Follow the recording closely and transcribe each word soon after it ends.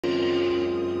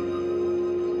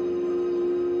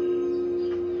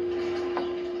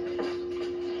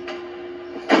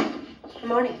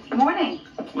morning. Morning.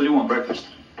 What do you want, breakfast?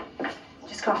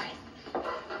 Just coffee.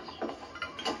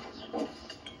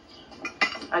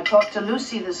 I talked to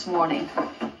Lucy this morning.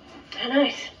 How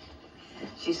nice.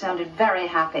 She sounded very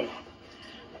happy.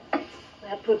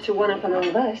 That puts her one up on all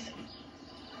of us.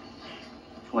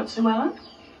 What's Sue Ellen?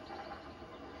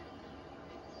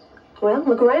 Well,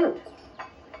 look around.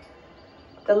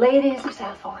 The ladies of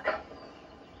Southfork.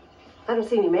 I don't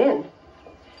see any men.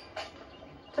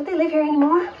 Don't they live here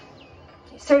anymore?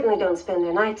 They certainly don't spend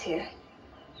their nights here.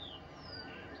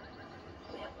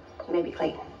 Well, maybe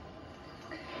Clayton.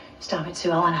 Stop it,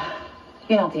 Sue Ellen.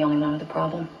 You're not the only one with a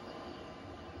problem.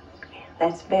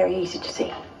 That's very easy to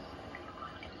see.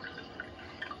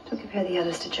 Don't compare the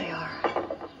others to JR.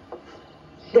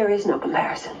 There is no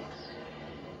comparison.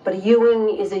 But a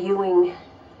Ewing is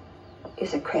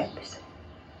a Krebs.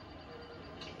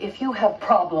 If you have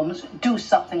problems, do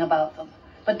something about them.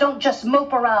 But don't just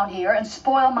mope around here and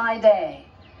spoil my day.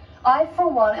 I, for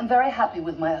one, am very happy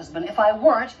with my husband. If I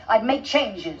weren't, I'd make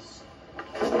changes.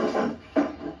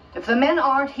 If the men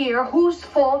aren't here, whose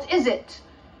fault is it?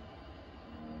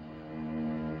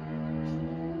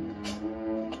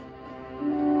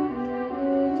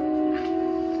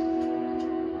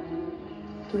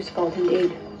 Whose fault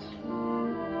indeed?